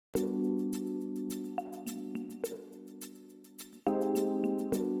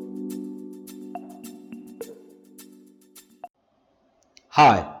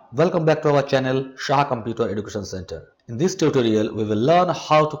Hi, welcome back to our channel Saha Computer Education Center. In this tutorial, we will learn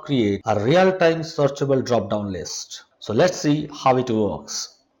how to create a real-time searchable drop-down list. So let's see how it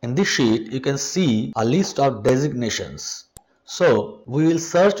works. In this sheet, you can see a list of designations. So we will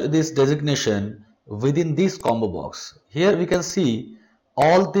search this designation within this combo box. Here we can see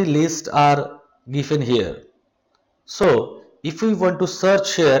all the lists are given here. So if we want to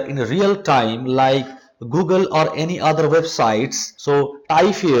search here in real time like Google or any other websites, so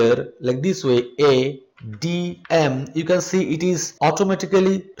type here like this way ADM, you can see it is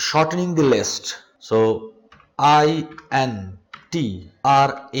automatically shortening the list. So INTRA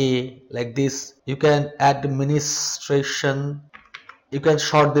like this, you can administration, you can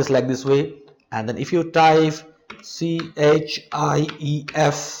short this like this way, and then if you type CHIEF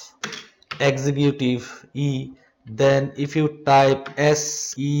executive E, then if you type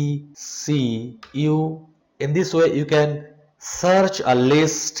SECU, in this way you can search a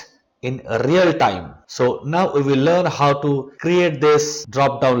list in real time. So now we will learn how to create this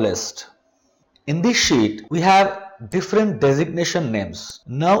drop down list. In this sheet we have different designation names.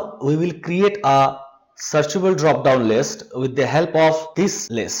 Now we will create a searchable drop down list with the help of this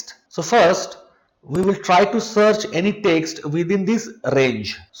list. So first we will try to search any text within this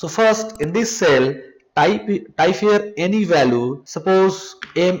range. So first in this cell type here any value, suppose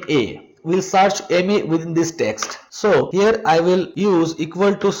MA. We'll search MA within this text. So here I will use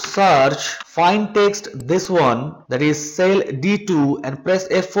equal to search find text this one, that is cell D2, and press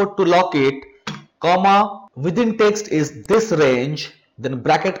F4 to lock it, comma within text is this range, then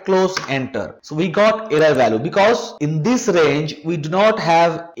bracket close, enter. So we got error value because in this range we do not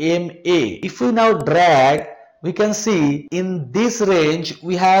have MA. If we now drag, we can see in this range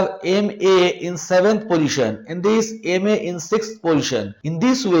we have MA in 7th position, in this MA in 6th position. In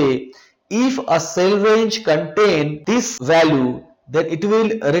this way, if a cell range contain this value, then it will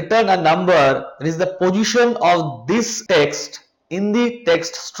return a number that is the position of this text in the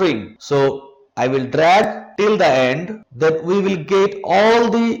text string. So I will drag till the end, then we will get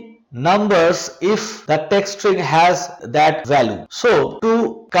all the numbers if the text string has that value. So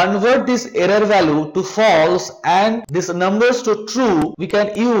to convert this error value to false and this numbers to true, we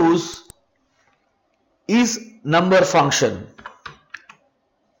can use isNumber function.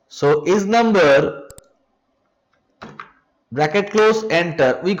 So isNumber, bracket close,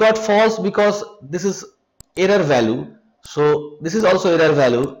 enter. We got false because this is error value. So this is also error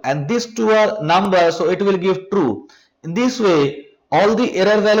value, and these two are numbers, so it will give true. In this way, all the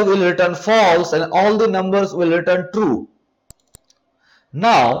error value will return false and all the numbers will return true.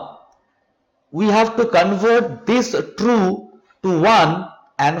 Now we have to convert this true to 1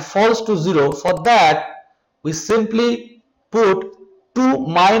 and false to 0. For that we simply put 2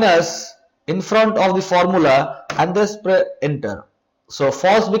 minus in front of the formula and just press enter. So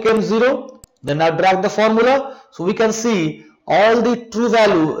false became 0. Then I drag the formula, so we can see all the true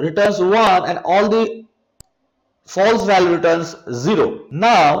value returns 1 and all the false value returns 0.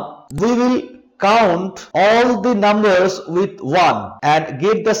 Now we will count all the numbers with 1 and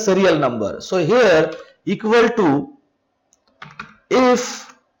get the serial number. So here equal to,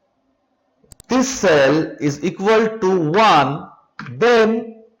 if this cell is equal to 1,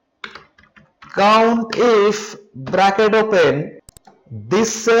 then count if, bracket open,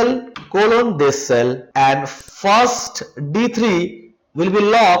 this cell colon this cell, and first D3 will be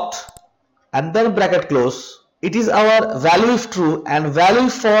locked and then bracket close. It is our value if true and value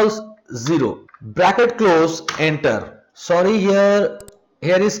if false 0. Bracket close, enter. Sorry, here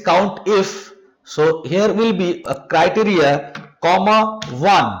is count if. So here will be a criteria comma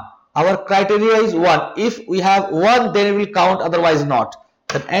 1. Our criteria is 1. If we have 1, then we will count, otherwise not.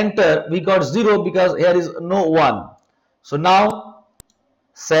 Then enter. We got 0 because here is no 1. So now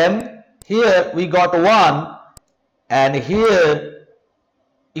same, here we got 1, and here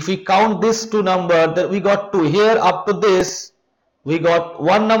if we count this two number, then we got 2. Here up to this we got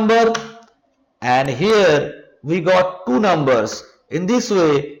 1 number, and here we got 2 numbers. In this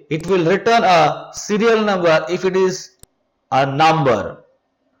way it will return a serial number if it is a number.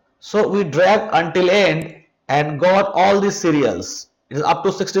 So we drag until end and got all the serials. It is up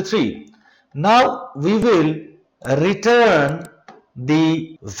to 63. Now we will return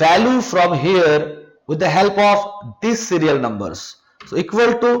the value from here with the help of these serial numbers. So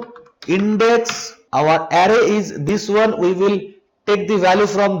equal to index, our array is this one, we will take the value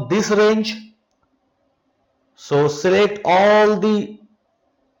from this range. So select all the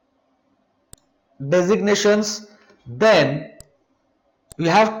designations, then we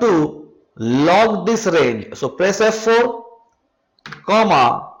have to log this range. So press F4,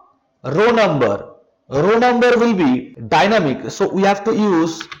 comma, row number. row number will be dynamic, so we have to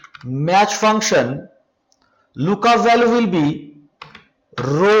use match function. Lookup value will be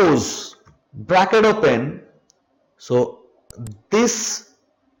rows bracket open, so this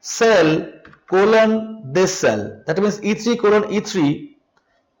cell colon this cell, that means E3 colon E3,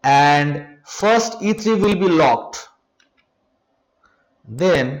 and first E3 will be locked,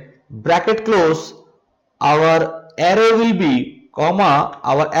 then bracket close, our array will be comma,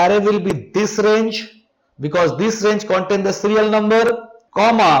 our array will be this range because this range contains the serial number,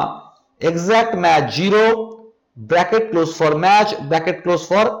 comma, exact match 0, bracket close for match, bracket close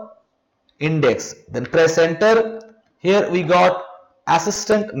for index, then press enter. Here we got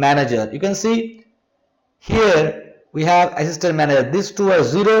assistant manager. You can see here we have assistant manager, these two are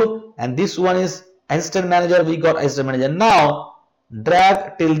 0 and this one is assistant manager, we got assistant manager. Now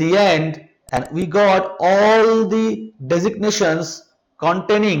drag till the end and we got all the designations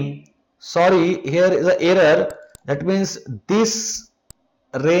containing, sorry, here is an error, that means this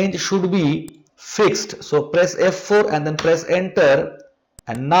range should be fixed, so press F4 and then press enter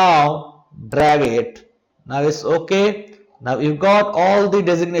and now drag it, now it's okay. Now you've got all the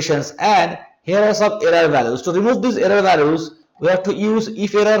designations and here are some error values. To remove these error values we have to use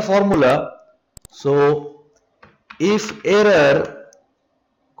if error formula. So if error,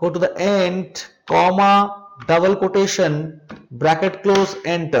 go to the end, comma, double quotation, bracket close,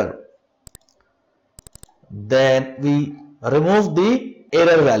 enter, then we remove the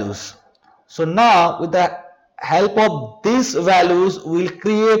error values. So now with the help of these values we will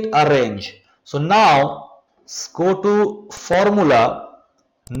create a range. So now go to formula,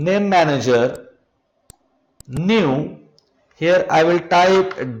 name manager, new, here I will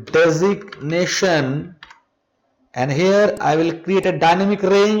type designation and here I will create a dynamic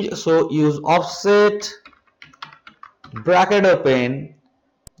range, so use offset bracket open,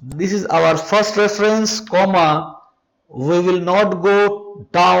 this is our first reference, comma, we will not go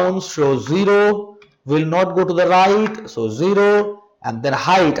down, so 0, will not go to the right, so 0, and then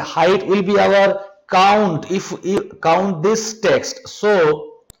height will be our count, if we count this text,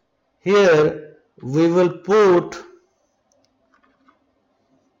 so here we will put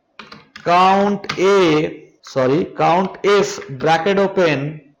count if bracket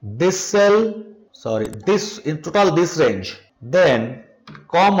open this cell, sorry, this in total this range, then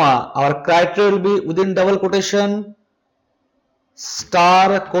comma, our criteria will be within double quotation,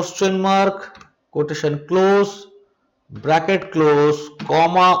 star, question mark, quotation close, bracket close,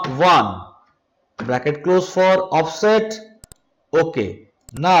 comma 1, bracket close for offset, okay.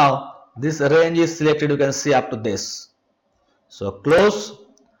 Now this range is selected, you can see up to this, so close.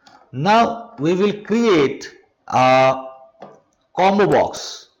 Now we will create a combo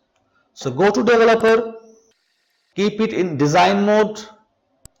box, so go to developer, keep it in design mode,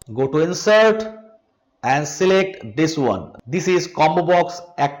 go to insert and select this one, this is combo box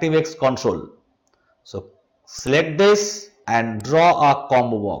ActiveX control, so select this and draw a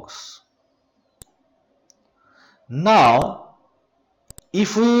combo box. Now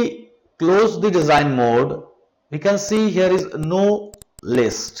if we close the design mode, we can see here is no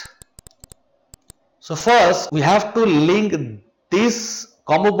list. So first we have to link this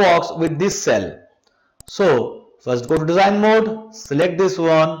combo box with this cell. So first go to design mode, select this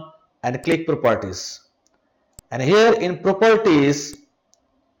one and click properties. And here in properties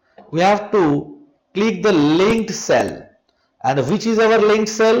we have to click the linked cell. And which is our linked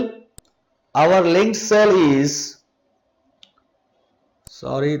cell? Our linked cell is,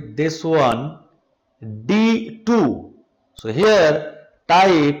 sorry, this one, D2. So here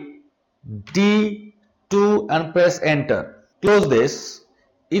type D2 and press enter. Close this.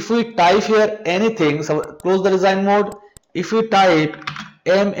 If we type here anything, so close the design mode. If we type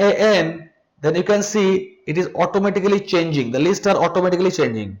MAN, then you can see it is automatically changing. The lists are automatically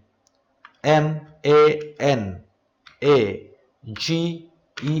changing. MANAGER.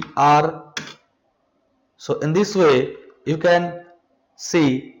 So in this way you can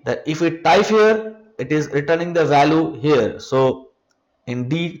see that if we type here, it is returning the value here. So in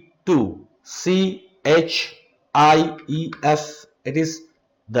D2 CHIEF, it is,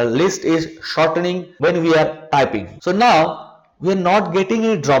 the list is shortening when we are typing. So now we are not getting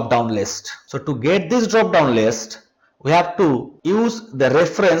any drop down list. So to get this drop down list we have to use the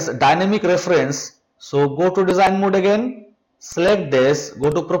reference, dynamic reference. So go to design mode again, select this,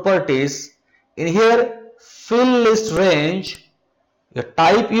 go to properties, in here fill list range, you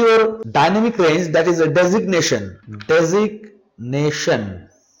type your dynamic range, that is a designation,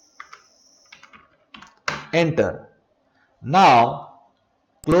 enter. Now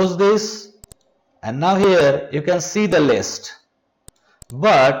close this and now here you can see the list,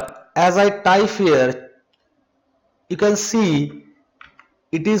 but as I type here, you can see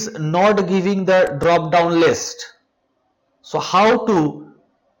it is not giving the drop down list. So how to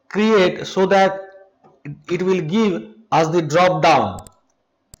create so that it will give us the drop down?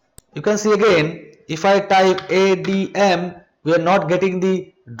 You can see again, if I type ADM, we are not getting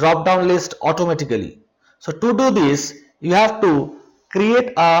the drop down list automatically. So to do this, you have to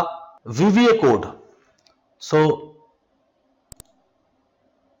create a VBA code. So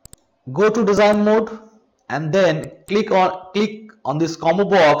go to design mode and then click on this combo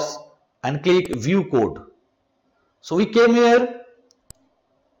box and click view code. So we came here.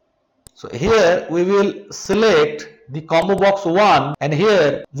 So here we will select the combo box 1 and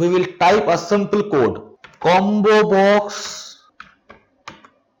here we will type a simple code. Combo box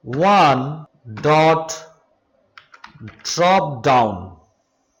 1 dot drop down.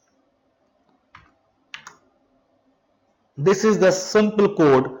 This is the simple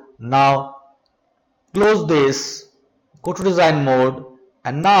code. Now close this, go to design mode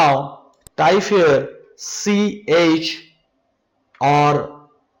and now type here CH or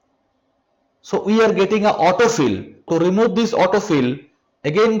so we are getting an autofill. To remove this autofill,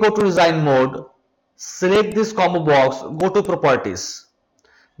 again go to design mode, select this combo box, go to properties.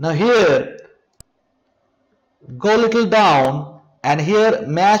 Now here go little down and here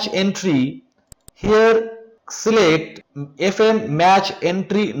match entry, here select FM match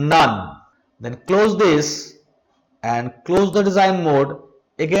entry none. Then close this and close the design mode.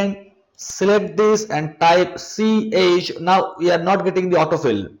 Again select this and type CH. Now we are not getting the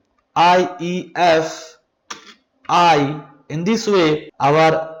autofill. IEF I. In this way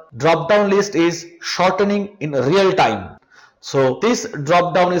our drop down list is shortening in real time. So this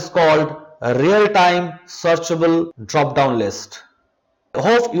drop down is called a real time searchable drop down list. I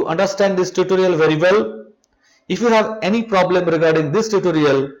hope you understand this tutorial very well. If you have any problem regarding this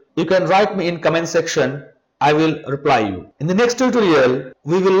tutorial, you can write me in comment section. I will reply you. In the next tutorial,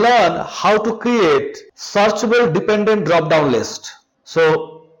 we will learn how to create searchable dependent drop down list.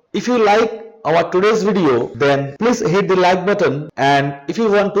 So if you like our today's video, then please hit the like button, and if you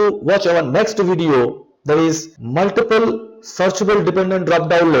want to watch our next video, there is multiple searchable dependent drop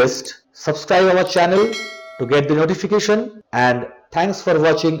down list, subscribe our channel to get the notification, and thanks for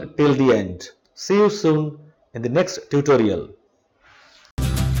watching till the end. See you soon in the next tutorial.